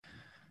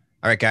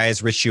All right,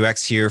 guys, Rich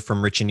UX here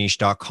from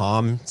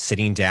richandniche.com,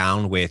 sitting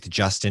down with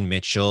Justin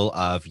Mitchell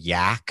of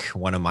Yac,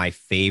 one of my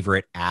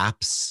favorite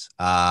apps.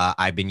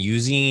 I've been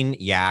using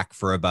Yac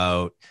for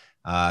about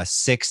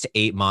 6 to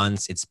 8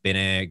 months. It's been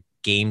a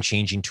game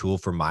changing tool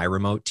for my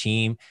remote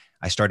team.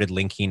 I started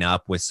linking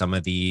up with some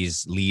of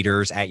these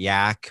leaders at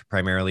Yac,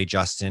 primarily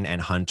Justin and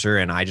Hunter,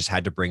 and I just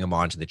had to bring them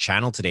onto the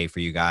channel today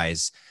for you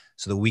guys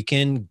so that we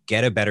can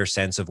get a better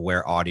sense of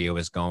where audio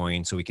is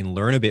going, so we can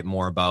learn a bit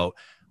more about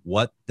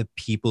what the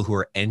people who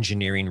are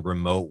engineering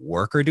remote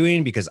work are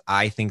doing, because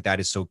I think that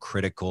is so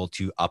critical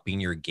to upping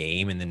your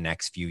game in the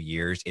next few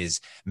years, is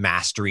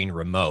mastering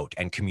remote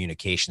and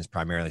communications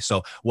primarily.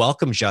 So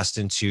welcome,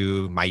 Justin,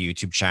 to my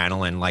YouTube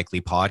channel and likely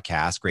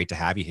podcast. Great to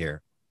have you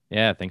here.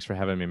 Yeah, thanks for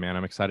having me, man.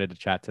 I'm excited to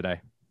chat today.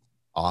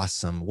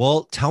 Awesome.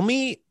 Well, tell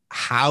me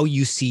how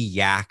you see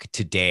Yac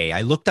today.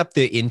 I looked up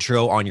the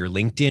intro on your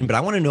LinkedIn, but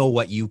I want to know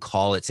what you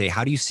call it. Say,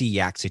 how do you see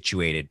Yac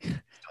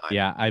situated?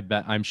 Yeah,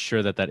 I'm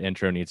sure that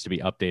intro needs to be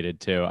updated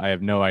too. I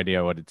have no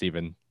idea what it's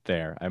even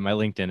there. My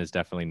LinkedIn is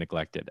definitely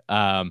neglected.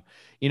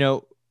 You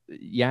know,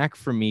 Yak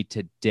for me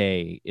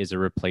today is a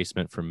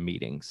replacement for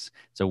meetings.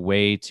 It's a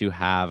way to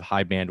have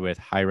high bandwidth,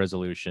 high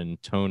resolution,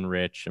 tone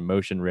rich,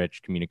 emotion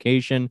rich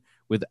communication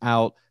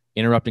without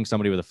interrupting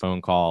somebody with a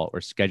phone call or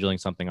scheduling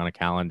something on a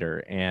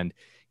calendar. And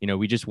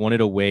we just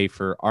wanted a way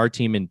for our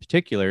team in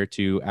particular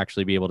to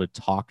actually be able to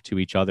talk to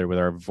each other with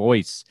our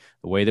voice,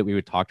 the way that we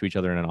would talk to each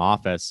other in an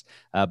office,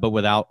 but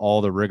without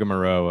all the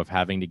rigmarole of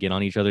having to get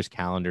on each other's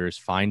calendars,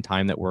 find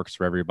time that works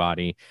for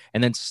everybody,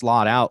 and then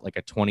slot out like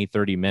a 20,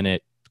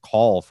 30-minute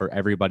call for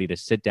everybody to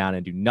sit down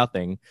and do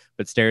nothing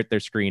but stare at their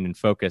screen and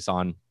focus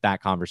on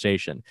that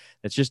conversation.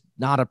 That's just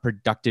not a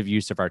productive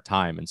use of our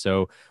time. And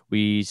so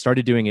we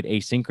started doing it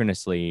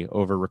asynchronously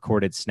over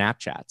recorded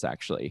Snapchats,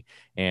 actually.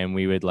 And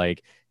we would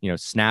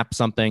snap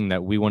something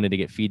that we wanted to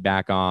get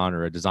feedback on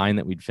or a design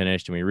that we'd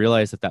finished. And we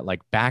realized that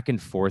like back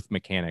and forth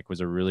mechanic was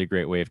a really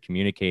great way of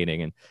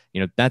communicating.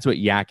 And, that's what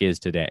Yac is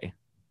today.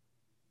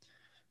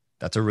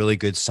 That's a really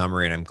good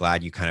summary, and I'm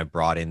glad you kind of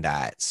brought in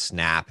that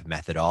snap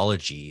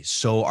methodology.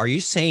 So, are you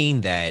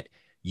saying that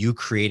you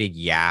created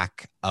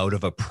Yac out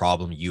of a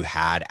problem you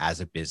had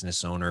as a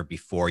business owner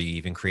before you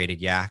even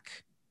created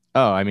Yac?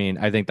 Oh, I mean,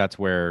 I think that's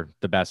where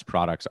the best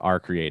products are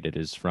created,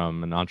 is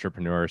from an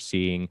entrepreneur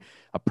seeing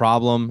a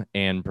problem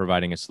and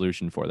providing a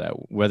solution for that.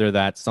 Whether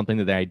that's something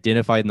that they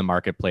identified in the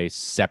marketplace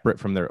separate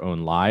from their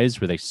own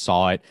lives, where they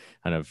saw it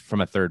kind of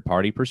from a third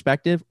party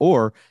perspective,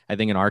 or I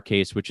think in our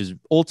case, which is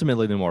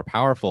ultimately the more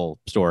powerful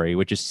story,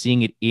 which is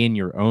seeing it in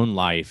your own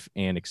life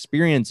and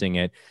experiencing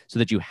it so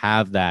that you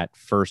have that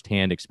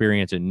firsthand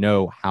experience and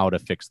know how to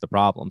fix the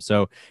problem.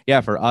 So, yeah,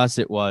 for us,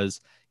 it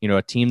was,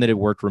 a team that had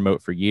worked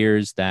remote for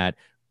years that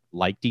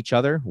liked each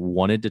other,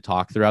 wanted to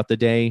talk throughout the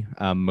day.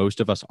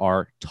 Most of us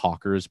are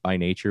talkers by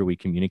nature. We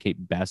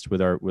communicate best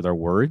with our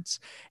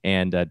words,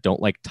 and don't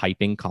like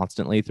typing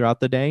constantly throughout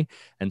the day.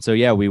 And so,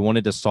 yeah, we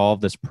wanted to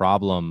solve this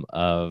problem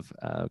of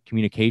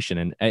communication.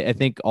 And I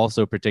think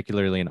also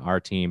particularly in our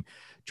team,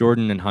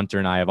 Jordan and Hunter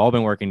and I have all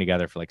been working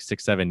together for like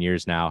 6, 7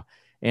 years now.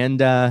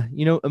 And,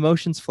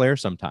 emotions flare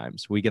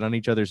sometimes. We get on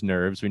each other's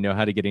nerves. We know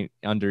how to get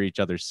under each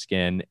other's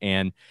skin,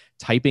 and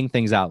typing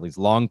things out, these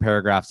long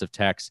paragraphs of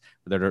text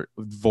that are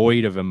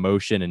void of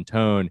emotion and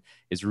tone,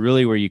 is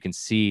really where you can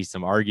see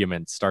some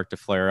arguments start to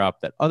flare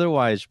up that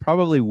otherwise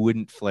probably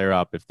wouldn't flare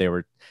up if they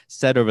were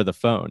said over the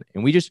phone.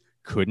 And we just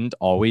couldn't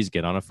always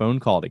get on a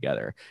phone call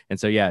together. And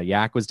so, yeah,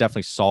 Yac was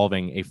definitely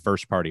solving a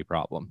first party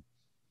problem.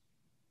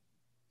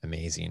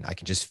 Amazing. I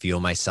can just feel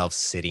myself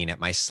sitting at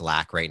my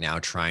Slack right now,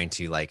 trying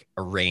to like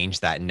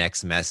arrange that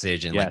next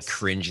message and like Yes.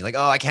 cringing, like,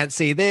 oh, I can't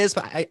say this,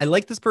 but I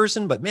like this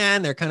person, but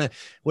man, they're kind of,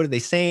 what are they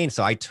saying?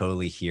 So I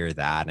totally hear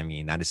that. I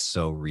mean, that is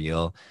so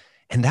real.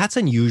 And that's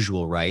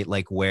unusual, right?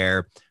 Like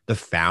where the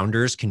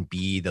founders can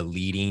be the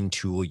leading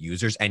tool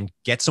users and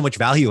get so much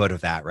value out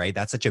of that, right?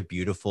 That's such a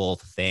beautiful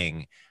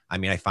thing. I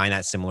mean, I find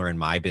that similar in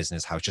my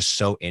business, how it's just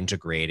so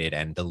integrated,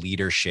 and the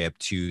leadership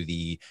to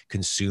the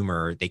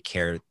consumer, they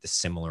care the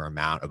similar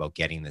amount about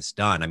getting this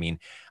done. I mean,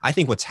 I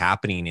think what's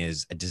happening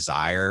is a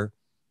desire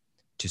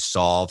to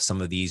solve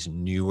some of these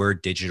newer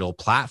digital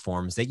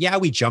platforms that, yeah,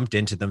 we jumped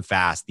into them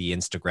fast, the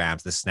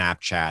Instagrams, the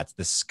Snapchats,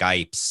 the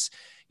Skypes,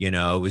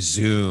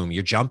 Zoom,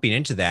 you're jumping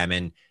into them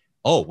and,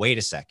 oh, wait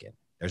a second,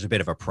 there's a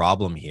bit of a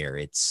problem here.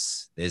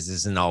 This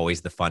isn't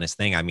always the funnest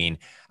thing. I mean,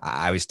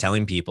 I was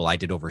telling people I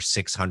did over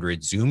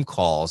 600 Zoom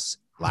calls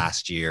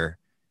last year,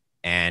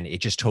 and it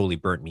just totally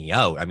burnt me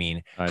out. I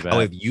mean, I how bet.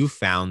 have you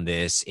found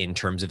this in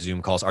terms of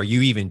Zoom calls? Are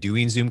you even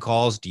doing Zoom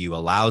calls? Do you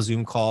allow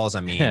Zoom calls?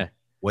 I mean,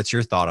 what's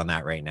your thought on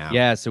that right now?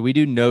 Yeah, so we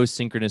do no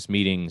synchronous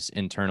meetings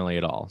internally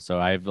at all.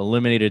 So I've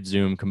eliminated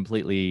Zoom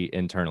completely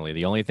internally.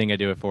 The only thing I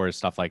do it for is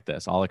stuff like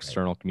this, all Right.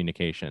 external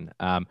communication.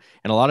 And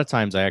a lot of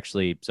times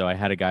so I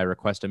had a guy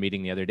request a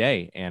meeting the other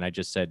day, and I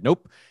just said,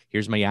 nope,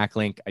 here's my Yak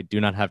link. I do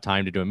not have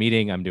time to do a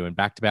meeting. I'm doing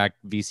back to back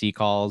VC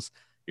calls.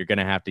 you're going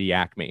to have to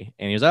yak me.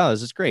 And he was, oh,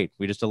 this is great.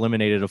 We just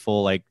eliminated a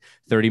full like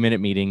 30-minute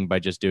meeting by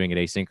just doing it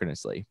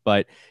asynchronously.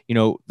 But,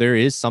 there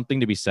is something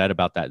to be said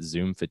about that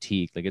Zoom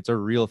fatigue. Like it's a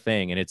real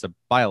thing and it's a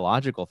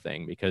biological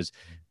thing because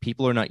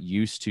people are not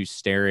used to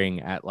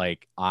staring at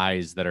like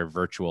eyes that are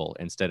virtual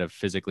instead of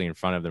physically in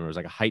front of them. It was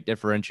like a height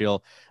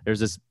differential. There's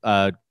this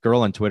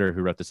girl on Twitter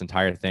who wrote this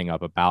entire thing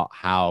up about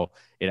how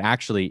it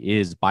actually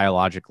is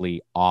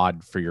biologically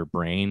odd for your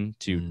brain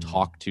to Mm.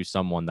 talk to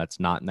someone that's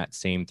not in that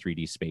same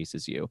 3D space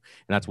as you.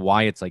 And that's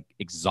why it's like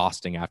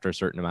exhausting after a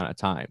certain amount of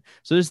time.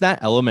 So there's that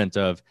element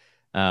of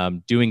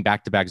doing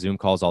back-to-back Zoom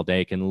calls all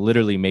day can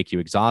literally make you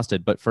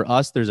exhausted. But for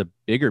us, there's a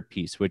bigger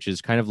piece, which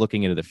is kind of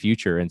looking into the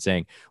future and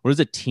saying, what does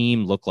a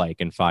team look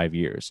like in 5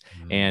 years?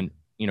 Mm. And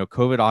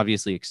COVID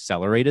obviously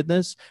accelerated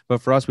this,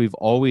 but for us, we've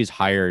always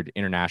hired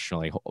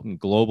internationally,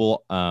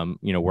 global,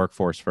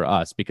 workforce for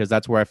us because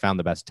that's where I found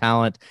the best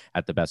talent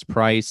at the best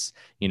price,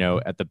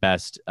 Mhm. at the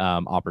best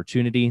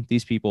opportunity.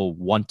 These people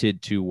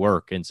wanted to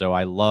work, and so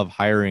I love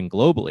hiring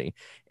globally.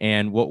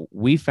 And what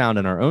we found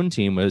in our own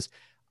team was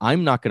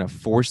I'm not going to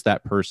force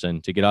that person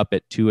to get up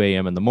at 2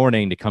 a.m. in the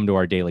morning to come to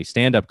our daily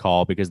stand up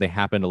call because they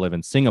happen to live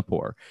in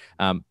Singapore.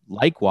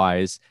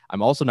 Likewise,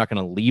 I'm also not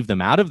going to leave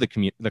them out of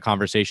the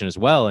conversation as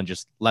well and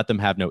just let them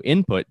have no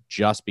input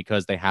just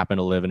because they happen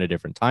to live in a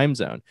different time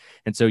zone.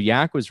 And so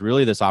Yac was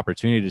really this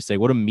opportunity to say,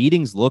 what do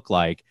meetings look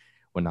like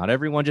when not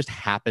everyone just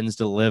happens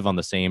to live on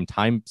the same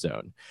time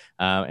zone?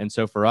 And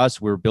so for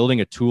us, we're building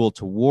a tool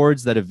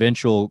towards that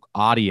eventual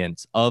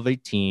audience of a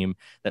team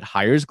that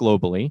hires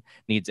globally,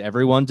 needs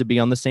everyone to be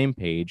on the same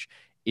page,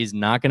 is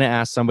not going to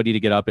ask somebody to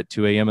get up at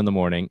 2 a.m. in the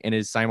morning, and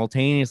is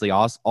simultaneously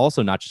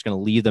also not just going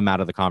to leave them out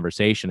of the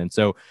conversation. And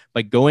so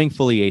by going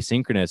fully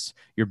asynchronous,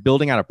 you're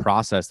building out a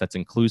process that's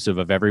inclusive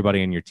of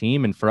everybody in your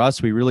team. And for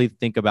us, we really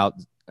think about,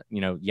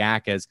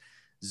 Yac as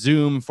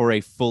Zoom for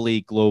a fully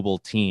global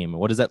team.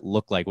 What does that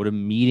look like? What do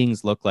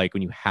meetings look like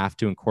when you have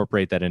to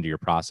incorporate that into your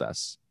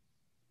process?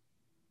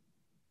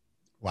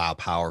 Wow,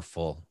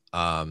 powerful.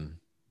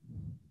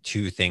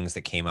 Two things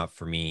that came up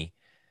for me,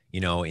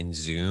 in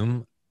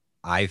Zoom.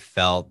 I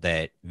felt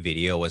that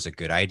video was a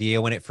good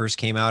idea when it first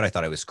came out. I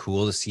thought it was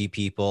cool to see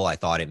people. I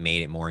thought it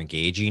made it more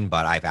engaging,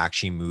 but I've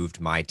actually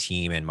moved my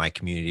team and my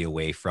community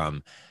away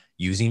from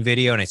using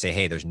video. And I say,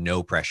 hey, there's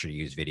no pressure to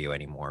use video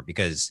anymore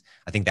because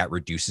I think that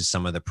reduces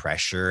some of the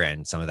pressure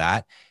and some of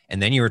that.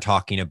 And then you were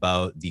talking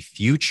about the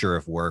future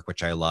of work,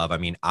 which I love. I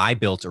mean, I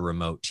built a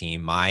remote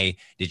team. My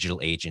digital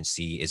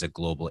agency is a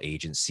global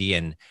agency.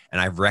 And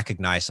I've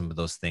recognized some of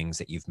those things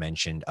that you've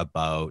mentioned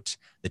about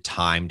the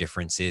time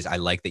differences. I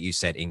like that you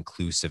said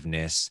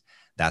inclusiveness.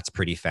 That's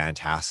pretty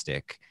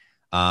fantastic.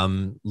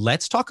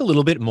 Let's talk a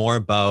little bit more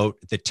about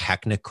the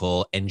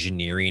technical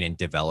engineering and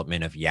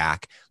development of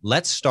Yac.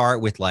 Let's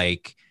start with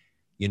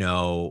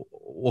well,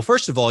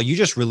 first of all, you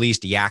just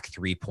released Yac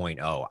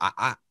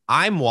 3.0.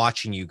 I'm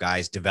watching you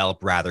guys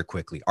develop rather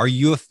quickly. Are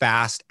you a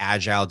fast,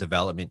 agile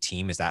development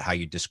team? Is that how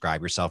you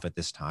describe yourself at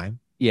this time?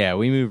 Yeah,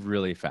 we move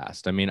really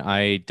fast. I mean,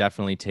 I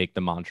definitely take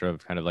the mantra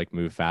of kind of like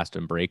move fast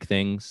and break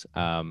things.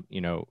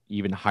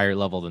 Even higher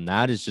level than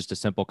that is just a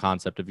simple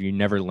concept of you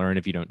never learn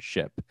if you don't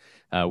ship.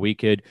 We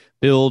could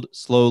build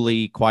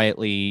slowly,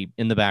 quietly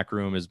in the back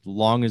room as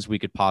long as we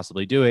could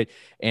possibly do it.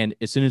 And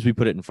as soon as we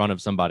put it in front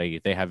of somebody,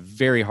 they have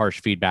very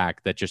harsh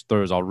feedback that just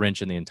throws all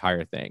wrench in the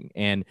entire thing.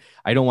 And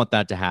I don't want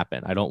that to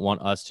happen. I don't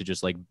want us to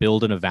just like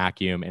build in a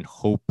vacuum and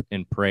hope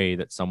and pray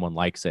that someone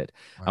likes it.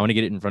 I Right. want to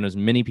get it in front of as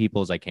many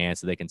people as I can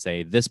so they can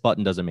say, this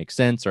button doesn't make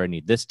sense, or I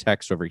need this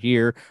text over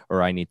here,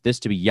 or I need this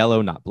to be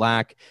yellow, not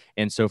black.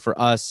 And so for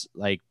us,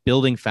 like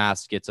building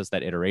fast gets us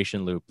that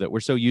iteration loop that we're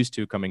so used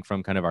to coming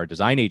from kind of our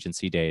design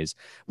agency days,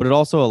 but it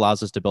also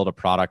allows us to build a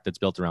product that's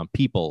built around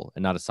people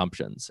and not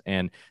assumptions.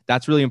 And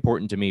that's really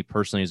important to me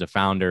personally as a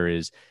founder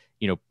is,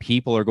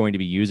 people are going to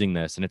be using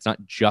this and it's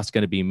not just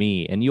going to be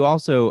me. And you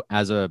also,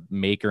 as a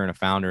maker and a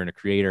founder and a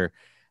creator,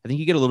 I think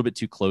you get a little bit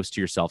too close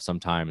to yourself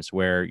sometimes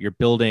where you're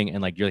building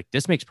and like you're like,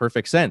 this makes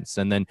perfect sense.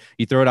 And then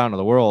you throw it out into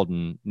the world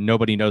and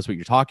nobody knows what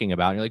you're talking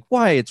about. And you're like,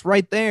 why? It's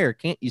right there.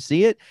 Can't you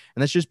see it?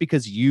 And that's just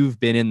because you've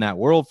been in that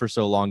world for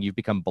so long, you've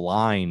become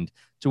blind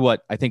to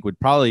what I think would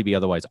probably be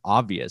otherwise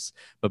obvious.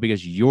 But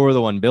because you're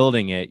the one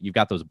building it, you've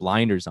got those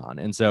blinders on.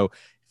 And so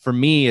for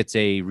me, it's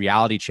a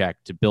reality check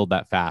to build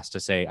that fast,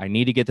 to say, I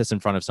need to get this in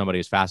front of somebody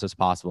as fast as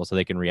possible so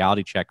they can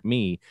reality check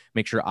me,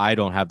 make sure I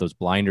don't have those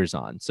blinders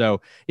on.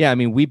 So, yeah, I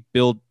mean, we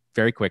build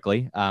very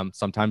quickly.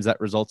 Sometimes that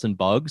results in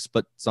bugs,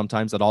 but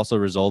sometimes that also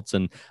results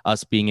in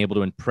us being able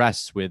to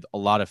impress with a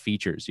lot of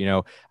features.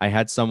 I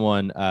had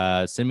someone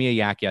send me a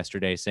Yac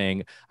yesterday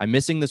saying, I'm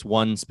missing this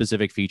one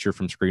specific feature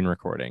from screen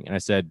recording. And I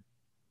said,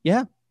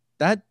 yeah,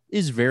 that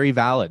is very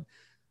valid.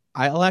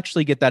 I'll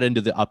actually get that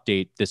into the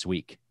update this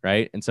week,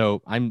 right? And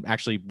so I'm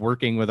actually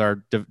working with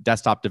our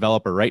desktop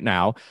developer right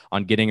now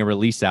on getting a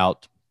release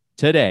out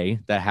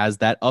today that has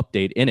that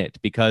update in it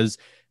because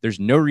there's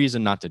no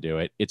reason not to do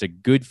it. It's a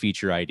good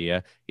feature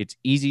idea. It's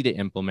easy to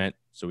implement.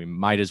 So we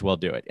might as well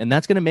do it. And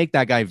that's going to make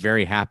that guy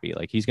very happy.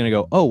 Like he's going to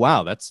go, oh,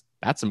 wow, that's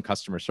some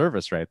customer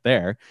service right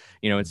there.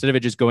 Instead of it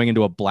just going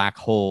into a black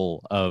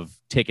hole of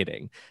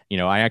ticketing,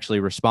 I actually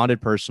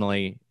responded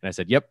personally and I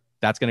said, yep,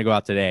 that's going to go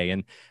out today.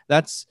 And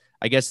that's,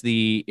 I guess,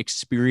 the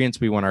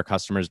experience we want our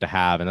customers to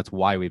have. And that's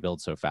why we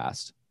build so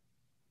fast.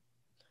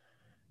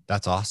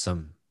 That's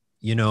awesome.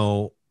 You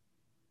know,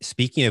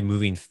 Speaking of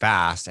moving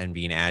fast and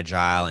being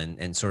agile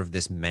and sort of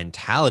this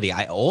mentality,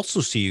 I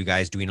also see you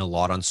guys doing a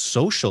lot on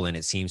social, and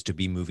it seems to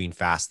be moving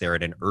fast there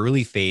at an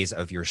early phase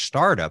of your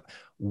startup.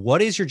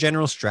 What is your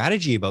general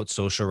strategy about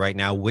social right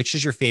now? Which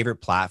is your favorite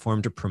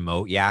platform to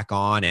promote Yac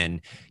on? And,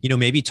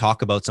 maybe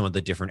talk about some of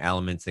the different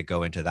elements that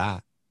go into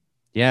that.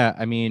 Yeah,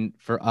 I mean,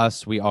 for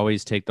us, we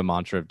always take the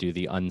mantra of do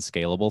the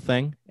unscalable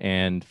thing.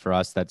 And for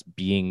us, that's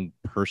being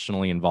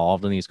personally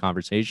involved in these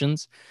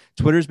conversations.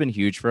 Twitter's been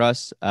huge for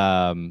us.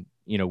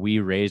 We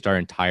raised our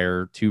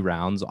entire 2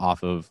 rounds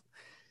off of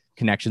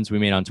connections we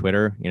made on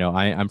Twitter.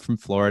 I'm from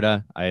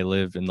Florida. I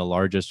live in the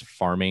largest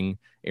farming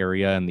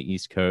area in the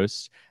East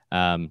Coast.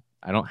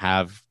 I don't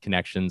have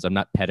connections. I'm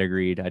not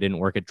pedigreed. I didn't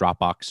work at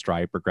Dropbox,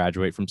 Stripe, or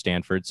graduate from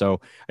Stanford. So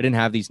I didn't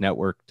have these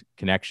networked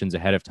connections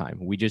ahead of time.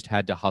 We just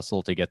had to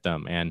hustle to get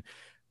them. And,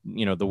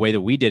 the way that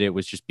we did it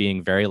was just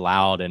being very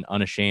loud and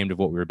unashamed of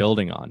what we were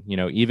building on.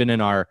 Even in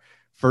our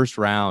first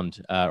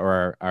round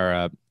or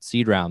our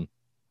seed round,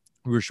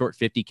 we were short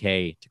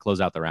 50K to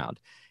close out the round.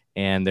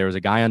 And there was a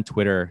guy on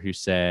Twitter who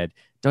said,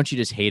 don't you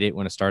just hate it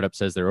when a startup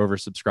says they're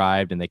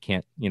oversubscribed and they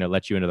can't,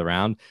 let you into the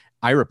round?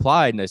 I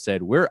replied and I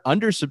said, we're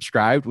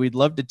undersubscribed. We'd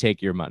love to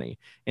take your money.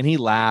 And he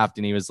laughed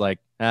and he was like,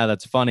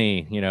 that's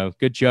funny.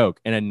 Good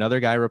joke. And another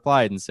guy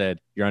replied and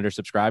said, you're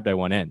undersubscribed. I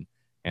want in.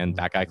 And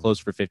that guy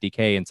closed for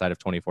 50K inside of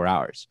 24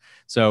 hours.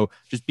 So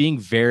just being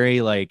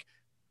very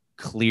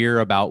clear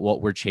about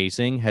what we're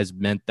chasing has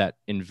meant that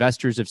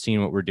investors have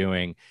seen what we're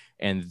doing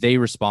and they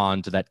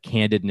respond to that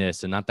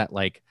candidness and not that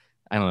I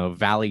don't know,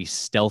 Valley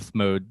stealth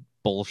mode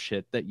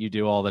bullshit that you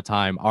do all the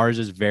time. Ours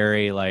is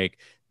very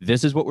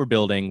this is what we're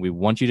building. We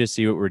want you to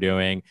see what we're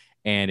doing.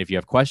 And if you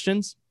have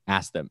questions,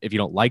 ask them. If you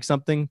don't like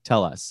something,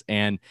 tell us.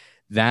 And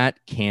that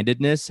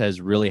candidness has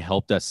really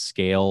helped us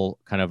scale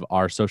kind of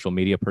our social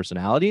media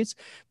personalities.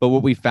 But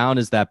what we found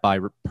is that by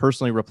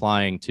personally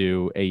replying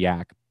to a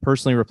Yac,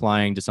 personally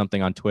replying to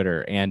something on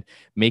Twitter and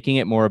making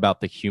it more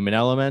about the human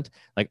element,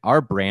 like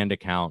our brand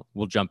account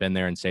will jump in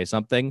there and say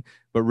something.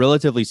 But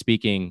relatively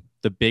speaking,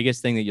 the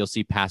biggest thing that you'll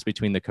see pass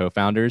between the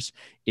co-founders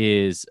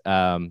is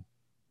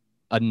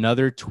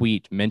another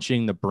tweet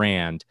mentioning the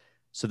brand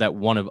so that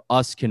one of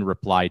us can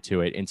reply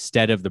to it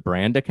instead of the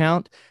brand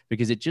account,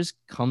 because it just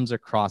comes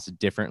across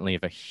differently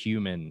if a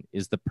human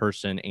is the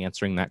person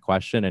answering that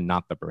question and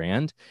not the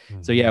brand.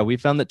 So yeah, we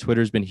found that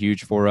Twitter's been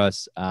huge for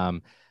us.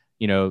 The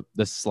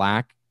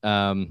Slack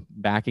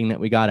backing that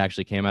we got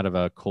actually came out of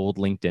a cold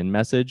LinkedIn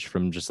message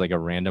from just a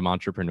random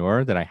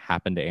entrepreneur that I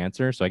happened to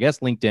answer. So I guess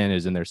LinkedIn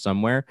is in there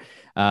somewhere.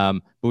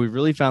 But we've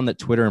really found that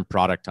Twitter and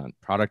Product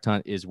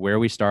Hunt is where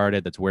we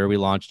started. That's where we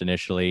launched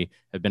initially,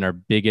 have been our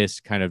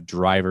biggest kind of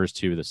drivers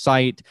to the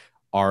site,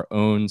 our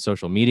own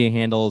social media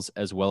handles,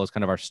 as well as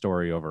kind of our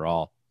story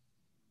overall.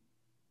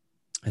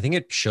 I think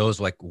it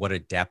shows what a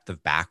depth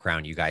of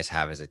background you guys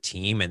have as a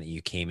team and that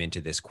you came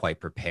into this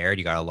quite prepared.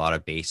 You got a lot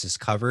of bases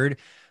covered.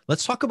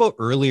 Let's talk about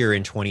earlier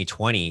in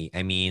 2020.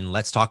 I mean,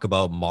 let's talk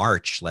about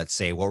March. Let's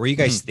say, what were you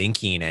guys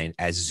thinking? And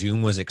as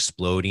Zoom was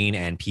exploding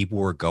and people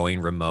were going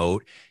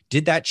remote,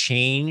 did that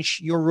change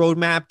your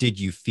roadmap? Did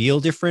you feel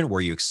different? Were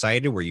you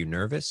excited? Were you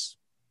nervous?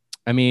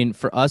 I mean,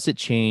 for us, it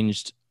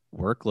changed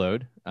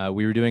workload.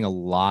 We were doing a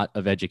lot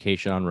of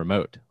education on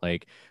remote.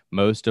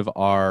 Most of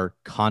our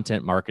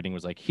content marketing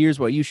was here's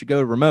why you should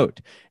go remote.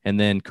 And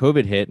then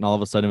COVID hit, and all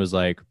of a sudden it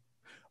was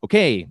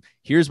okay,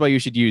 here's why you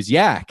should use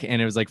Yac. And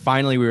it was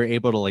finally we were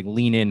able to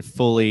lean in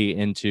fully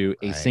into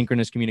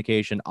asynchronous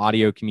communication,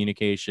 audio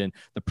communication,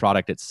 the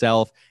product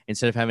itself,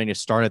 instead of having to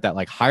start at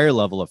that higher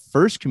level of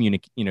first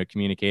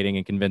communicating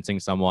and convincing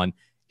someone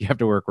you have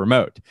to work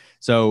remote.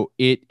 So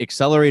it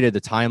accelerated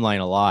the timeline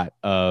a lot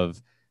of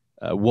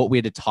what we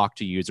had to talk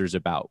to users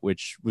about,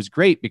 which was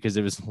great because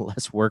it was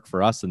less work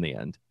for us in the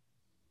end.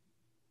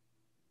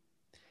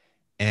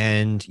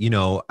 And,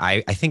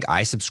 I think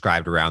I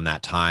subscribed around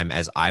that time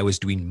as I was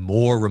doing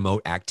more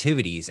remote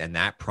activities, and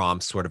that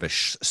prompts sort of a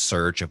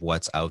search of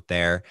what's out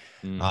there.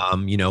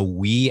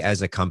 We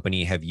as a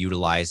company have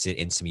utilized it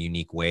in some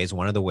unique ways.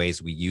 One of the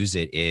ways we use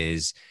it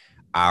is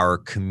our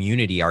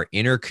community, our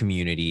inner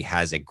community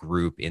has a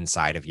group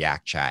inside of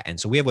Yac Chat. And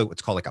so we have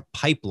what's called a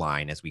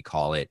pipeline, as we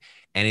call it.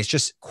 And it's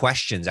just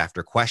questions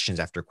after questions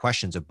after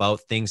questions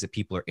about things that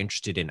people are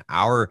interested in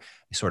our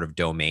sort of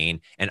domain.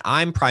 And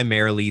I'm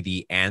primarily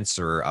the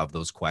answerer of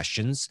those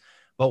questions.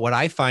 But what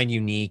I find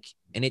unique,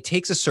 and it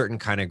takes a certain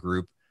kind of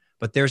group,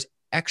 but there's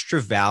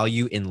extra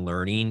value in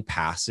learning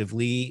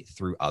passively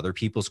through other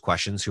people's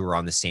questions who are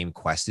on the same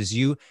quest as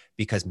you,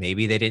 because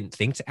maybe they didn't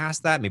think to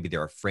ask that. Maybe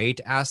they're afraid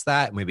to ask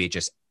that. Maybe it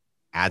just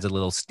adds a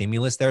little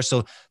stimulus there.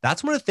 So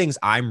that's one of the things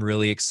I'm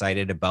really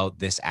excited about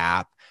this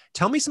app.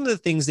 Tell me some of the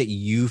things that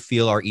you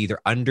feel are either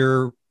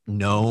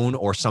known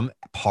or some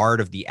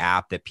part of the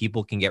app that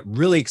people can get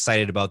really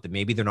excited about that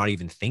maybe they're not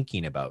even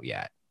thinking about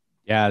yet?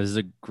 Yeah, this is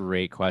a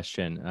great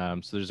question.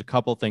 So there's a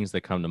couple things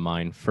that come to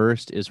mind.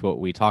 First is what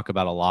we talk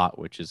about a lot,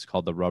 which is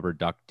called the rubber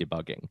duck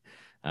debugging.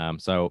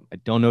 So I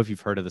don't know if you've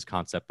heard of this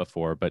concept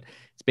before, but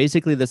it's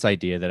basically this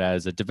idea that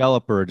as a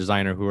developer or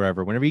designer,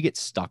 whoever, whenever you get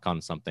stuck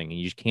on something and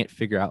you just can't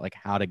figure out like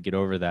how to get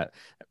over that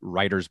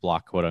writer's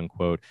block, quote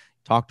unquote,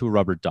 talk to a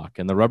rubber duck,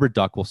 and the rubber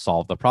duck will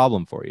solve the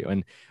problem for you.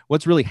 And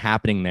what's really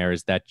happening there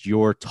is that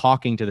you're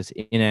talking to this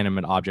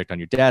inanimate object on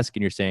your desk,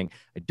 and you're saying,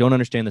 "I don't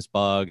understand this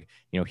bug.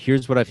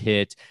 Here's what I've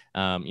hit.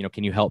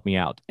 Can you help me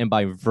out?" And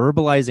by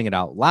verbalizing it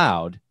out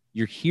loud,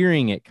 you're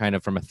hearing it kind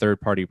of from a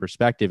third party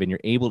perspective, and you're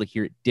able to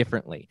hear it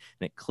differently,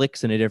 and it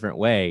clicks in a different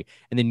way.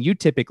 And then you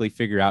typically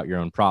figure out your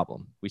own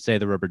problem. We say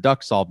the rubber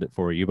duck solved it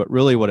for you, but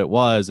really what it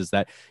was is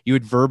that you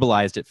had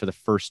verbalized it for the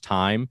first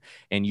time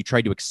and you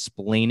tried to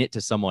explain it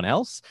to someone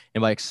else.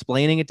 And by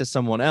explaining it to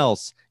someone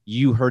else,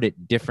 you heard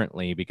it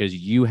differently because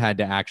you had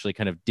to actually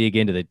kind of dig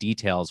into the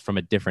details from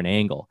a different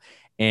angle.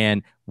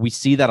 And we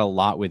see that a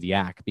lot with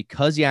Yac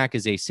because Yac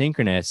is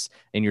asynchronous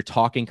and you're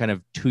talking kind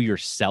of to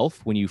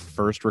yourself when you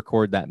first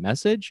record that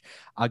message.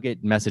 I'll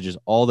get messages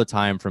all the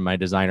time from my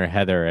designer,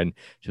 Heather, and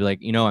she'll be like,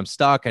 I'm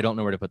stuck. I don't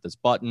know where to put this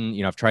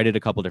button. I've tried it a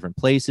couple different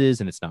places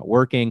and it's not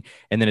working.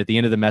 And then at the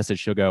end of the message,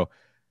 she'll go,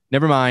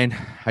 "Never mind.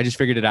 I just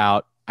figured it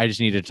out. I just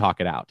needed to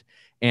talk it out."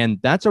 And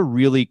that's a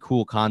really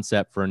cool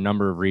concept for a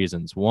number of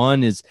reasons.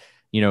 One is,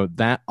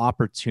 that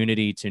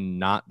opportunity to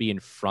not be in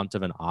front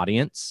of an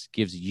audience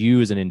gives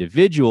you as an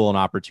individual an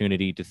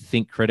opportunity to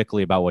think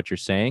critically about what you're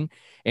saying.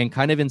 And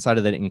kind of inside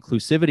of that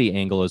inclusivity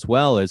angle as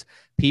well as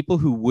people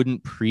who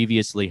wouldn't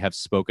previously have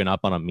spoken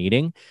up on a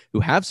meeting, who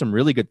have some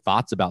really good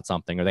thoughts about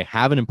something, or they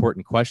have an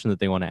important question that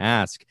they want to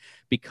ask,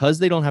 because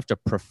they don't have to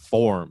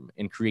perform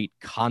and create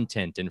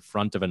content in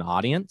front of an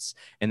audience,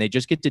 and they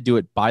just get to do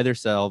it by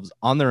themselves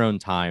on their own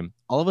time.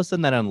 All of a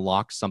sudden that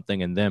unlocks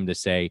something in them to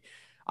say,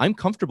 "I'm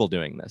comfortable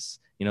doing this."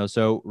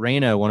 So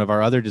Raina, one of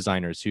our other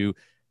designers who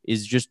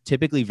is just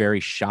typically very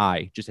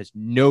shy, just has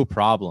no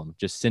problem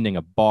just sending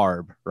a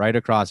barb right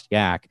across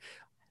Yac.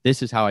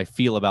 "This is how I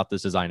feel about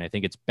this design. I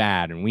think it's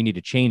bad and we need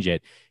to change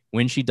it."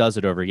 When she does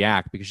it over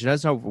Yac, because she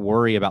doesn't have to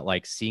worry about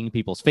like seeing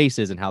people's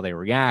faces and how they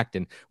react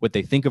and what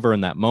they think of her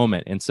in that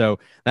moment. And so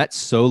that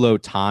solo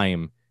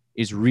time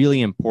is really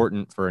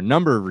important for a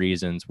number of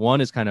reasons. One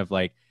is kind of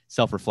like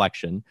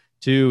self-reflection.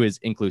 Two is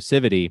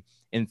inclusivity.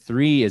 And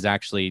three is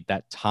actually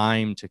that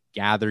time to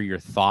gather your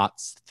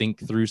thoughts,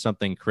 think through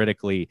something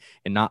critically,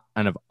 and not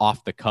kind of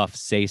off the cuff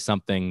say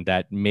something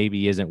that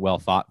maybe isn't well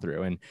thought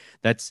through. And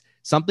that's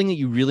something that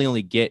you really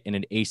only get in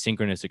an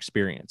asynchronous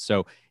experience.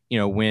 So,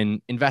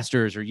 when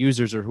investors or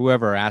users or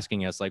whoever are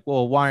asking us, like,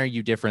 "Well, why are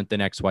you different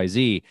than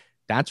XYZ?"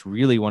 That's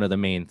really one of the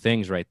main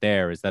things right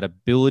there, is that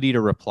ability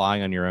to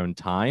reply on your own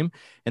time.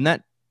 And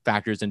that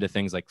factors into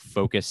things like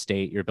focus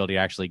state, your ability to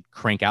actually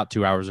crank out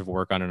 2 hours of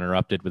work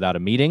uninterrupted without a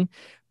meeting,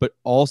 but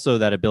also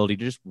that ability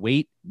to just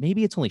wait.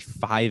 Maybe it's only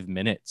 5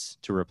 minutes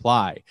to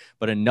reply,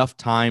 but enough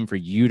time for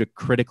you to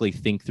critically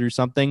think through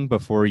something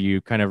before you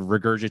kind of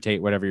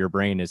regurgitate whatever your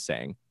brain is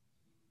saying.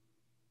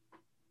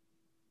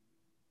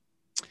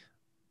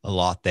 A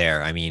lot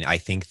there. I mean, I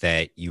think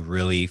that you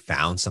really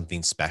found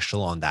something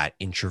special on that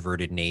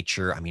introverted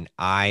nature. I mean,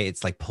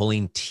 it's like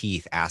pulling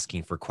teeth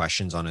asking for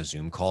questions on a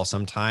Zoom call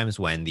sometimes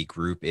when the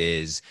group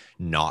is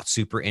not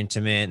super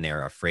intimate and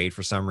they're afraid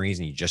for some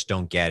reason. You just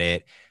don't get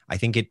it. I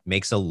think it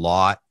makes a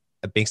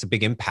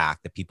big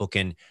impact that people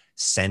can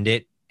send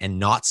it and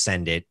not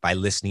send it by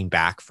listening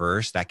back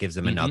first. That gives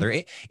them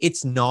Mm-hmm.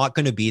 it's not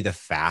going to be the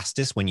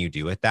fastest when you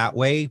do it that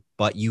way,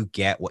 but you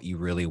get what you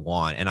really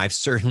want. And I've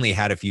certainly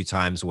had a few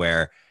times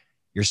where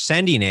you're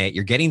sending it,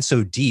 you're getting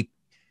so deep.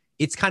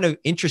 It's kind of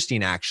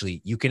interesting,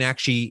 actually. You can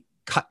actually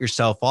cut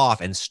yourself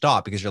off and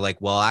stop because you're like,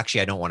 well,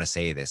 actually, I don't want to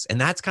say this.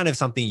 And that's kind of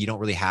something you don't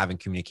really have in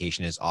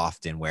communication as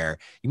often, where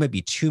you might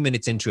be 2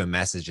 minutes into a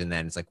message and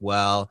then it's like,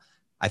 well,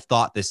 I've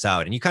thought this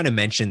out. And you kind of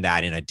mentioned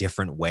that in a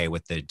different way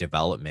with the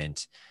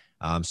development.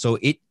 So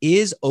it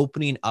is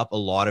opening up a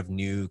lot of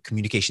new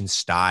communication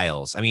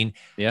styles. I mean,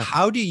 Yeah.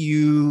 how do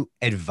you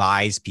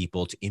advise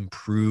people to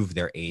improve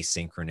their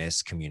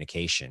asynchronous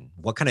communication?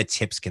 What kind of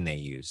tips can they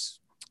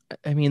use?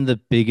 I mean, the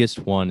biggest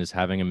one is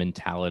having a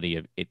mentality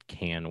of it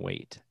can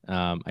wait.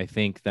 I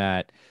think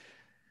that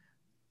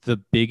the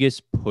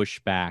biggest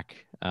pushback,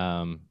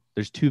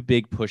 there's two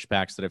big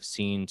pushbacks that I've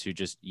seen to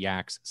just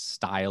Yac's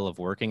style of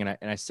working. And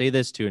I say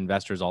this to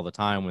investors all the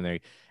time when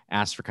they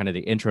ask for kind of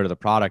the intro to the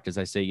product, is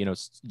I say,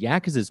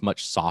 Yac is as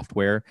much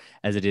software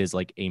as it is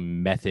like a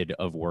method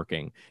of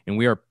working. And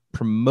we are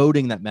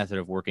promoting that method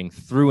of working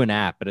through an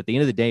app. But at the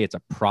end of the day, it's a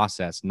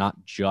process,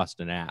 not just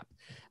an app.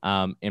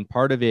 And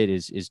part of it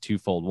is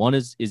twofold. One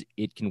is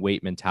it can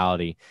wait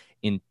mentality.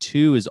 And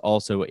two is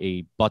also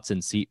a butts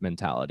and seat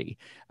mentality.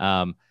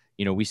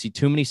 We see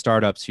too many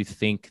startups who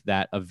think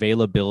that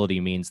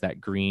availability means that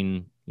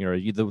green,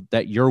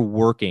 that you're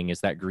working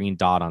is that green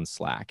dot on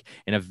Slack,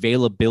 and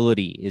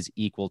availability is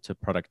equal to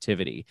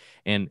productivity.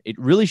 And it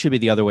really should be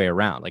the other way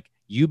around. Like,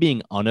 you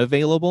being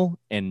unavailable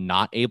and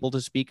not able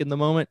to speak in the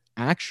moment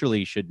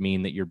actually should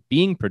mean that you're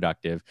being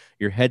productive,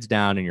 your head's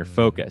down, and you're Mm.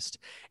 focused.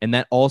 And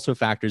that also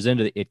factors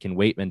into the it can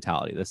wait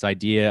mentality. This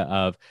idea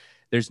of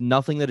there's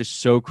nothing that is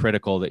so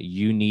critical that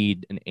you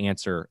need an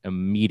answer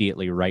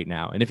immediately right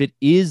now. And if it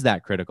is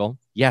that critical,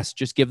 yes,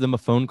 just give them a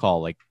phone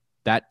call. Like,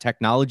 that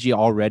technology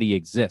already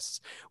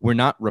exists. We're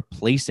not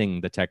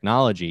replacing the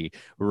technology.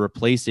 We're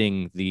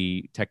replacing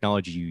the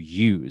technology you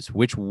use.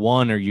 Which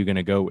one are you going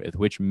to go with?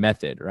 Which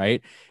method,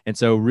 right? And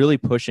so really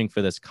pushing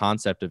for this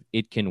concept of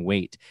it can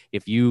wait.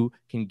 If you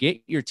can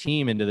get your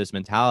team into this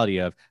mentality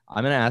of,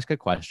 I'm going to ask a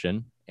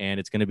question and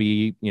it's going to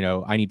be,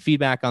 I need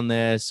feedback on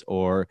this,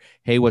 or,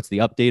 hey, what's the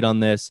update on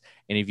this?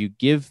 And if you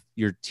give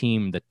your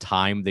team the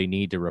time they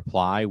need to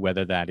reply,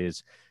 whether that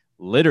is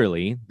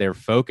literally they're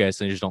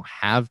focused and they just don't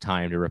have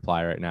time to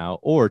reply right now,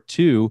 or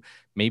two,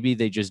 maybe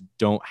they just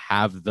don't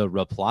have the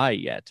reply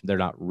yet. They're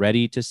not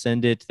ready to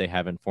send it. They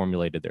haven't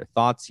formulated their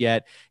thoughts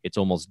yet. It's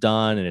almost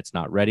done and it's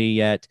not ready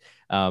yet.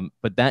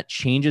 But that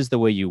changes the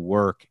way you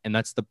work. And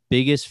that's the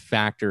biggest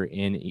factor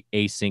in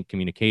async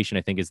communication,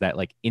 I think, is that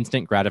like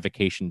instant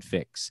gratification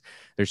fix.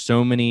 There's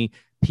so many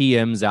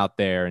PMs out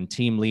there and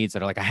team leads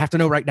that are like, I have to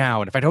know right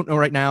now. And if I don't know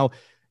right now,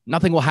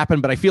 nothing will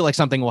happen, but I feel like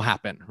something will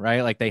happen,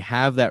 right? Like, they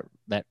have that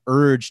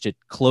urge to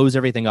close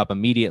everything up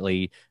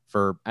immediately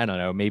for, I don't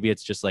know, maybe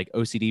it's just like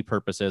OCD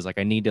purposes, like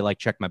I need to like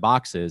check my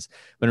boxes.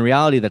 But in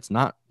reality, that's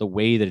not the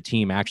way that a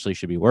team actually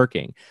should be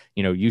working.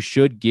 You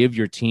should give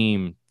your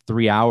team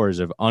 3 hours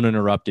of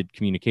uninterrupted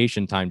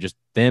communication time, just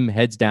them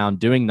heads down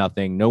doing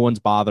nothing, no one's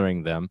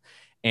bothering them.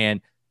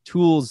 And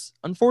tools,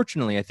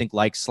 unfortunately, I think,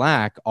 like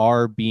Slack,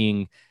 are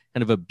being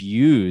kind of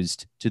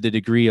abused to the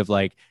degree of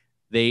like,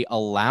 they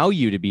allow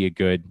you to be a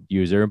good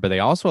user, but they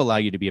also allow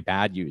you to be a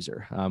bad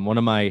user. One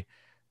of my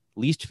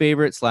least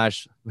favorite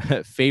slash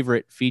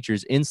favorite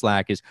features in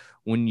Slack is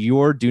when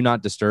your do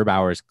not disturb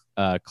hours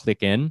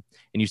click in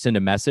and you send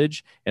a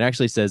message, it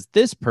actually says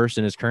this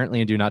person is currently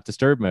in do not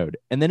disturb mode.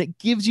 And then it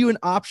gives you an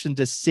option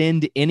to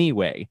send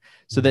anyway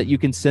so that you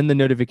can Mm. send the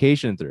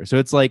notification through. So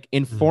it's like Mm.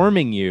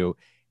 informing you,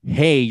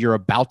 hey, you're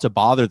about to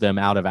bother them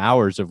out of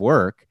hours of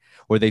work,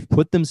 or they've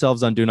put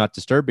themselves on do not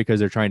disturb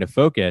because they're trying to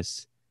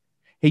focus.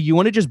 Hey, you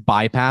want to just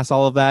bypass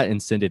all of that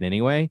and send it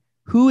anyway?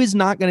 Who is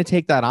not going to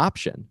take that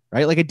option,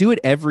 right? Like, I do it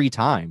every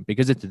time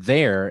because it's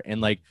there. And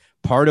like,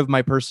 part of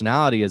my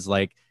personality is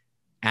like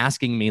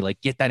asking me,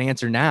 like, get that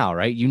answer now,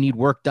 right? You need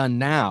work done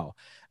now.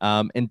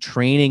 And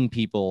training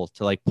people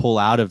to like pull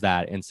out of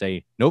that and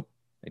say, nope,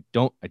 I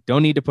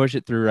don't need to push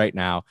it through right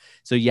now.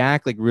 So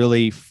Yac like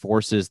really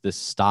forces this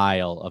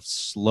style of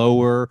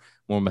slower,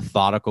 more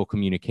methodical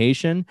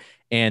communication.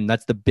 And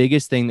that's the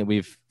biggest thing that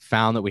we've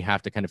found that we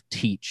have to kind of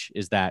teach,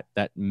 is that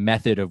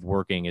method of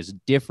working is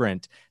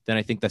different than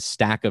I think the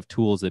stack of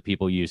tools that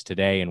people use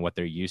today and what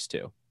they're used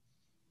to.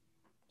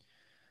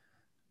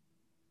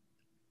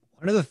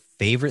 One of the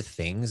favorite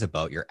things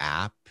about your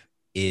app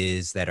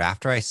is that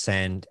after I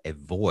send a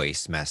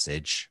voice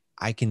message,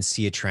 I can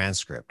see a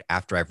transcript.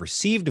 After I've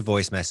received a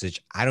voice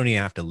message, I don't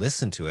even have to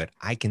listen to it.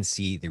 I can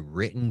see the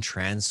written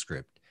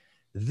transcript.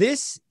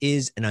 This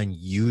is an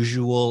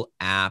unusual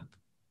app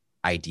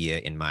idea,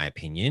 in my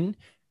opinion,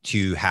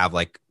 to have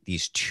like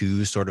these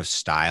two sort of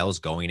styles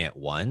going at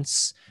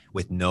once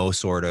with no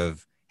sort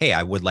of, hey,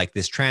 I would like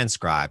this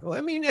transcribed. Well,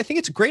 I mean, I think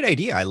it's a great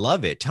idea. I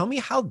love it. Tell me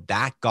how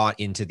that got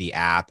into the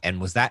app.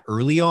 And was that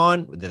early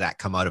on? Did that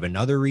come out of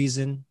another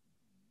reason?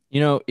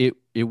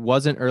 It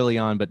wasn't early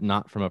on, but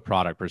not from a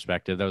product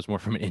perspective. That was more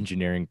from an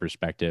engineering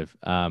perspective.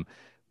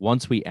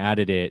 Once we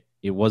added it,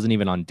 it wasn't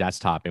even on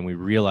desktop, and we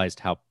realized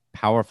how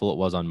powerful it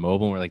was on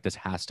mobile. And we're like, this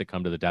has to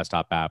come to the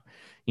desktop app.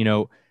 You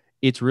know,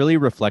 it's really a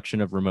reflection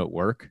of remote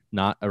work,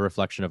 not a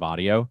reflection of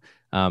audio.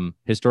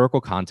 Historical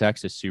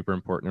context is super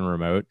important in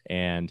remote,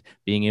 and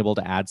being able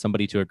to add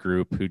somebody to a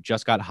group who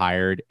just got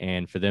hired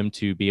and for them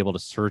to be able to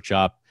search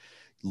up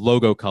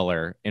logo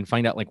color and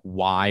find out like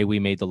why we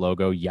made the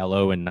logo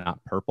yellow and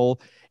not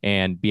purple,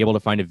 and be able to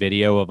find a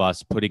video of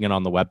us putting it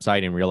on the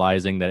website and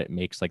realizing that it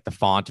makes like the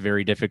font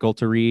very difficult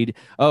to read.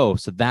 Oh,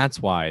 so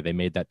that's why they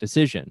made that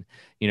decision.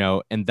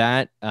 And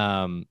that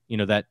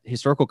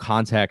historical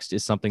context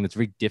is something that's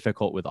very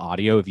difficult with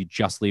audio if you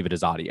just leave it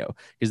as audio,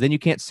 because then you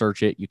can't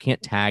search it, you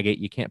can't tag it,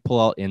 you can't pull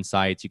out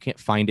insights, you can't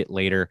find it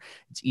later.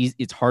 It's easy,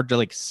 it's hard to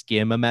like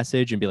skim a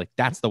message and be like,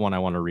 that's the one I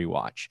want to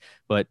rewatch.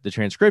 But the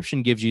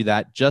transcription gives you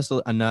that just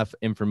enough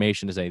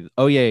information to say,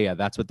 oh yeah,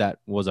 that's what that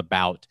was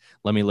about.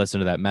 Let me listen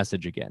to that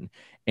message again.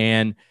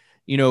 And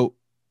you know,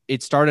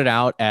 it started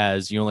out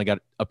as you only got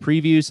a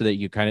preview so that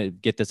you kind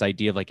of get this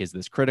idea of like, is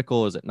this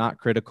critical? Is it not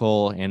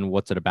critical? And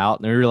what's it about?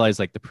 And I realized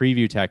like the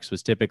preview text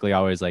was typically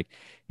always like,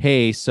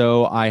 hey,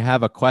 so I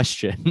have a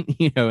question,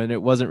 and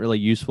it wasn't really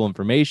useful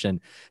information.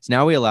 So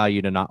now we allow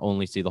you to not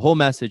only see the whole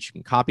message, you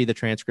can copy the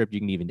transcript, you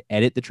can even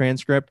edit the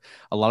transcript.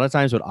 A lot of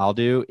times what I'll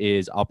do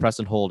is I'll press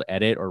and hold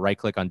edit or right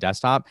click on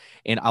desktop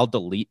and I'll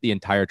delete the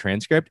entire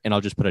transcript and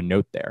I'll just put a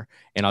note there.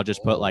 And I'll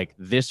just put Oh. like,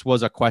 this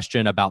was a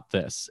question about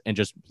this, and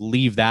just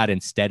leave that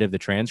instead of the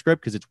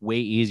transcript because it's way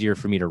easier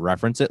for me to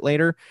reference it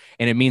later.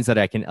 And it means that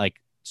I can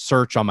like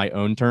search on my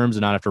own terms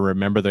and not have to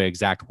remember the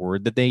exact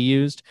word that they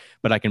used,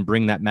 but I can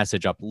bring that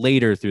message up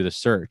later through the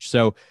search.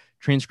 So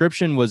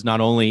transcription was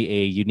not only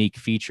a unique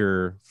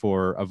feature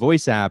for a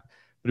voice app,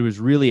 but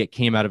it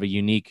came out of a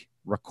unique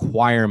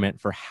requirement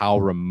for how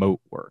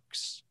remote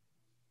works.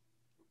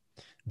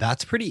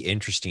 That's pretty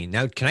interesting.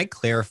 Now, can I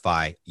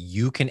clarify?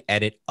 You can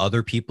edit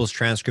other people's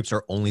transcripts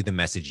or only the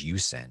message you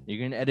send? You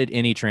can edit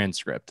any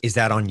transcript. Is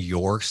that on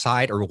your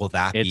side or will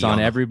that It's be on on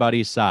the?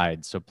 everybody's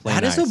side. So play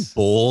That is a nice.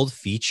 bold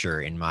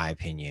feature, in my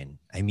opinion.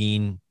 I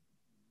mean,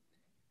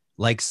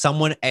 like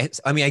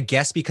I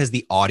guess because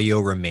the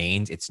audio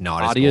remains, it's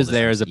not as Audio bold is as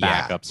there some. as a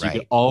Yeah, backup. So you can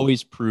right.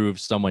 always prove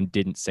someone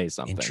didn't say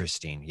something.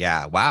 Interesting.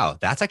 Yeah. Wow.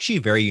 That's actually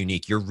very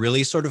unique. You're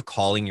really sort of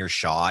calling your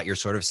shot. You're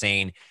sort of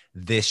saying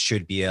this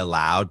should be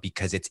allowed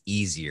because it's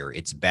easier,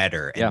 it's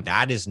better. Yeah. And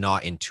that is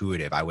not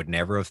intuitive. I would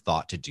never have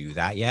thought to do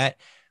that yet.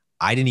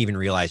 I didn't even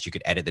realize you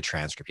could edit the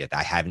transcript yet.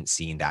 I haven't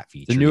seen that It's a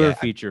feature newer yet.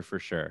 feature for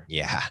sure.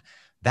 Yeah.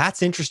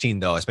 That's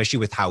interesting though, especially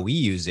with how we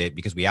use it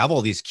because we have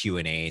all these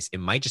Q&As. It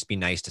might just be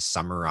nice to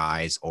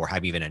summarize or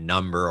have even a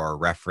number or a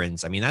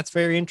reference. I mean, that's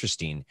very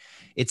interesting.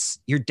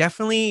 You're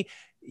definitely,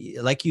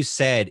 like you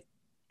said,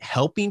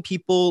 helping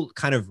people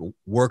kind of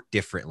work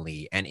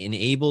differently and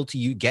enable to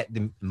you get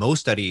the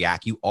most out of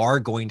Yac. You are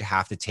going to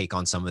have to take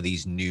on some of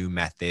these new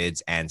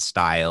methods and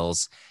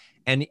styles.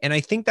 And I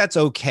think that's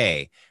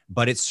okay,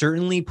 but it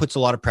certainly puts a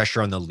lot of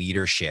pressure on the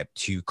leadership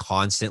to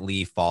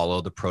constantly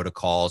follow the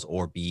protocols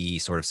or be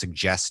sort of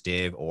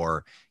suggestive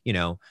or,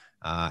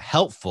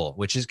 helpful,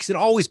 which is could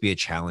always be a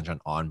challenge on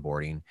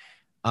onboarding.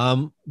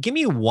 Give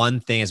me one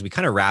thing as we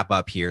kind of wrap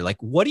up here.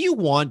 Like, what do you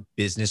want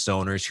business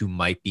owners who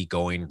might be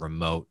going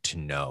remote to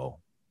know?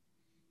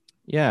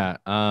 Yeah.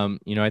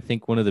 I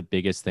think one of the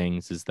biggest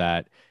things is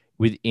that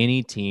with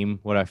any team,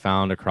 what I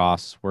found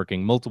across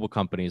working multiple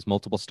companies,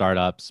 multiple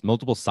startups,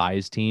 multiple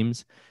size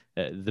teams,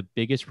 the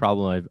biggest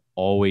problem I've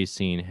always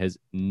seen has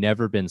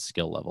never been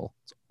skill level.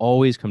 It's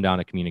always come down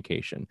to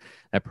communication.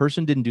 That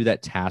person didn't do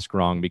that task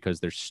wrong because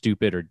they're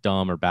stupid or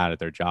dumb or bad at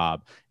their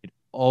job. It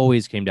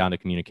always came down to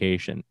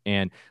communication.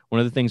 And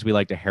one of the things we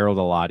like to herald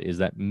a lot is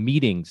that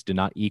meetings do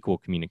not equal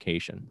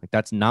communication. Like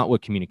that's not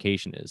what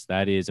communication is.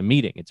 That is a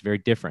meeting. It's very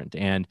different.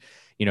 And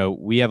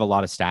we have a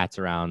lot of stats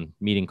around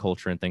meeting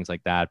culture and things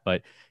like that,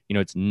 but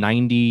it's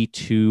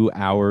 92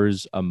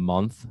 hours a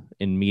month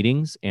in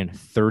meetings, and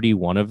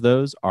 31 of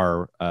those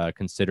are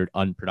considered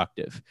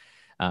unproductive.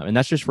 And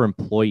that's just for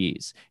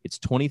employees. It's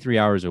 23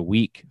 hours a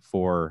week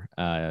for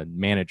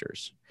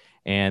managers.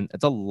 And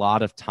it's a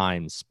lot of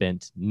time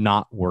spent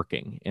not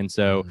working. And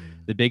so Mm.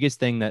 the biggest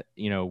thing that,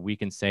 we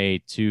can say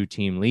to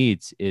team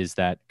leads is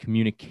that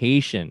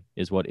communication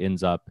is what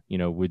ends up,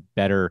 with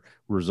better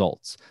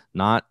results,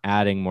 not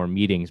adding more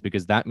meetings,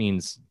 because that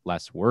means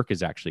less work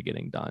is actually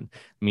getting done.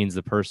 It means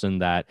the person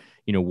that,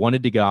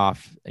 wanted to get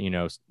off,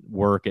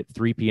 work at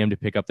 3 p.m. to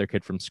pick up their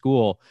kid from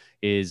school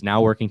is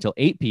now working till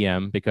 8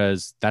 p.m.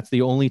 because that's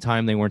the only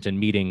time they weren't in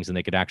meetings and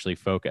they could actually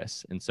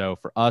focus. And so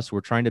for us,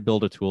 we're trying to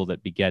build a tool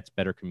that begets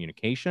better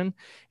communication.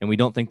 And we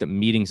don't think that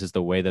meetings is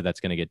the way that that's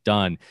going to get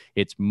done.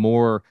 It's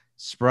more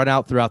spread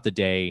out throughout the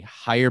day,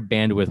 higher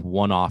bandwidth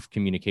one-off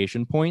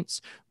communication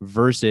points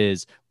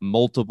versus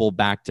multiple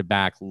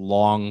back-to-back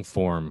long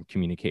form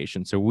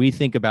communication. So we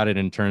think about it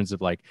in terms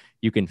of like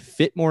you can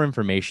fit more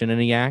information in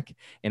a Yac,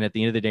 and at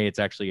the end of the day, it's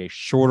actually a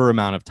shorter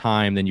amount of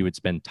time than you would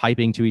spend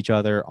typing to each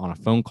other on a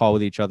phone call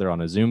with each other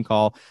on a Zoom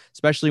call,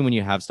 especially when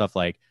you have stuff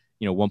like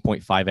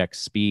 1.5x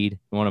speed.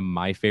 One of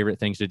my favorite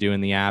things to do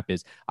in the app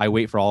is I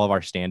wait for all of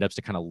our stand-ups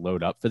to kind of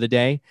load up for the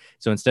day.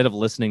 So instead of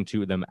listening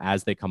to them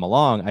as they come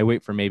along, I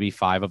wait for maybe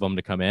 5 of them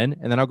to come in,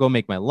 and then I'll go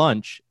make my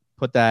lunch,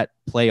 put that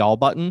play all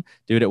button,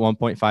 do it at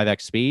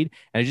 1.5x speed,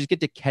 and I just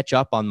get to catch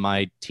up on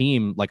my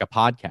team like a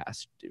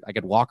podcast. I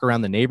could walk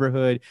around the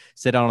neighborhood,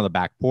 sit out on the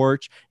back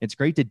porch. It's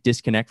great to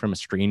disconnect from a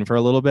screen for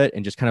a little bit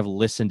and just kind of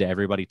listen to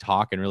everybody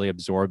talk and really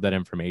absorb that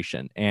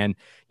information. And,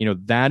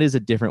 that is a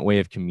different way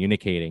of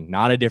communicating,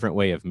 not a different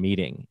way of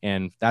meeting.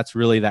 And that's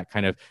really that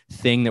kind of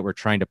thing that we're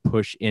trying to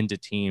push into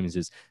teams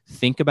is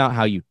think about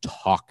how you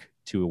talk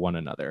to one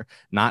another,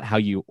 not how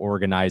you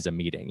organize a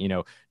meeting.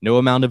 No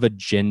amount of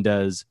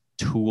agendas,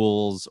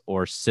 tools,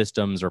 or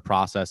systems or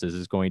processes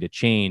is going to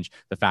change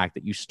the fact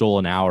that you stole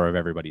an hour of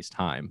everybody's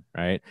time,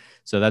 right?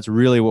 So that's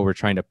really what we're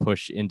trying to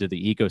push into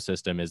the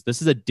ecosystem is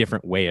this is a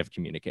different way of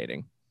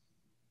communicating.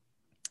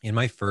 In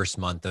my first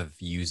month of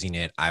using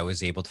it, I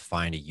was able to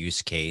find a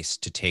use case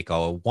to take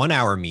a 1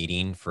 hour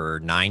meeting for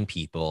 9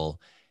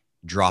 people,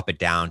 drop it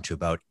down to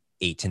about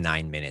 8 to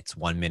 9 minutes,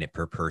 1 minute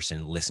per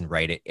person, listen,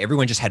 write it.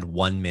 Everyone just had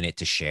 1 minute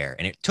to share.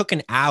 And it took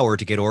an hour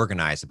to get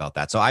organized about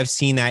that. So I've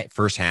seen that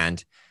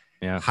firsthand.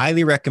 Yeah.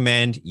 Highly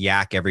recommend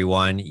Yac,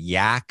 everyone.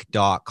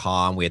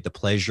 Yac.com. We had the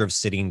pleasure of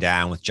sitting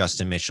down with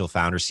Justin Mitchell,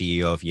 founder,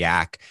 CEO of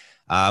Yac.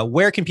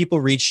 Where can people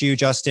reach you,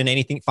 Justin?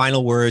 Anything,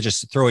 final word?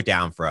 Just throw it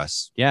down for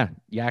us. Yeah.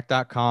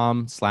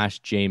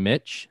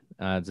 Yac.com/jmitch.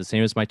 It's the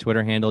same as my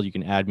Twitter handle. You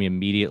can add me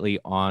immediately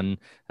on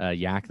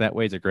Yac that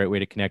way. It's a great way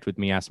to connect with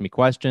me, ask me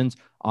questions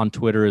on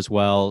Twitter as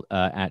well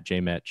at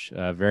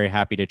jmitch. Very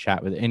happy to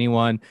chat with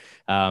anyone.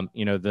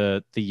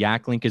 The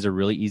Yac link is a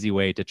really easy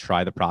way to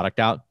try the product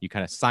out. You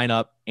kind of sign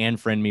up and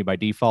friend me by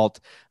default.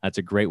 That's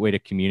a great way to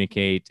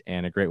communicate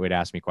and a great way to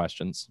ask me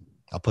questions.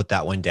 I'll put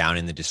that one down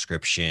in the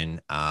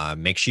description.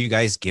 Make sure you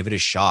guys give it a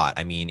shot.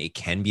 I mean, it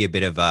can be a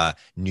bit of a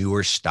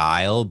newer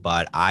style,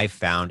 but I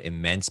found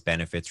immense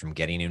benefits from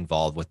getting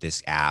involved with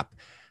this app.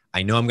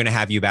 I know I'm going to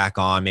have you back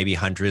on, maybe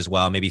Hunter as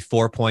well, maybe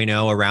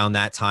 4.0 around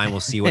that time. We'll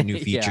see what new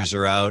Yeah. features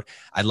are out.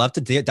 I'd love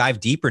to dive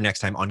deeper next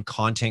time on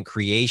content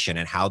creation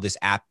and how this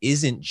app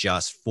isn't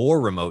just for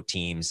remote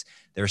teams.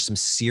 There's some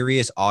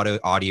serious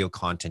audio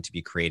content to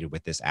be created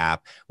with this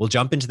app. We'll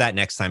jump into that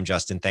next time,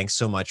 Justin. Thanks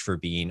so much for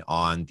being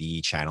on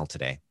the channel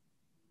today.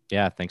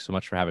 Yeah. Thanks so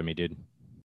much for having me, dude.